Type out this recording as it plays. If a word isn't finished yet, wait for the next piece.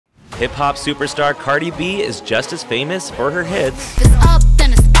Hip-hop superstar Cardi B is just as famous for her hits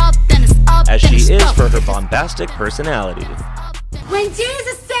as she is for her bombastic personality. When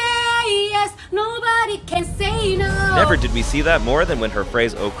Jesus says yes, nobody can say no. Never did we see that more than when her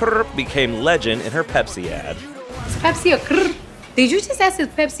phrase Okurrr became legend in her Pepsi ad. It's Pepsi Okurrr. Did you just ask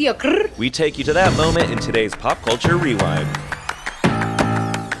if Pepsi Okurrr? We take you to that moment in today's Pop Culture Rewind.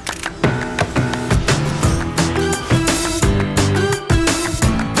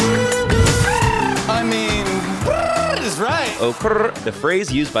 Okurrr, the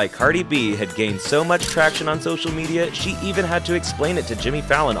phrase used by Cardi B, had gained so much traction on social media, she even had to explain it to Jimmy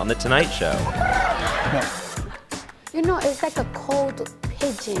Fallon on The Tonight Show. You know, it's like a cold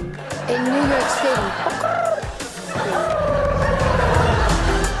pigeon in New York City.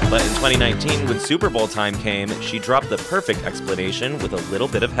 But in 2019, when Super Bowl time came, she dropped the perfect explanation with a little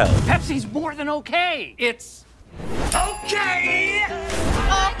bit of help. Pepsi's more than okay. It's okay.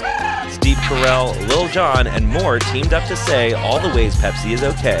 Steve Carell, Lil Jon, and more teamed up to say all the ways Pepsi is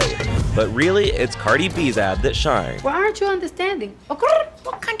okay. But really, it's Cardi B's ad that shines. Why aren't you understanding? Okurrr.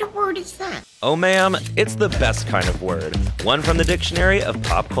 What kind of word is that? Oh ma'am, it's the best kind of word. One from the dictionary of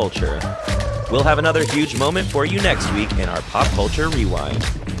pop culture. We'll have another huge moment for you next week in our Pop Culture Rewind.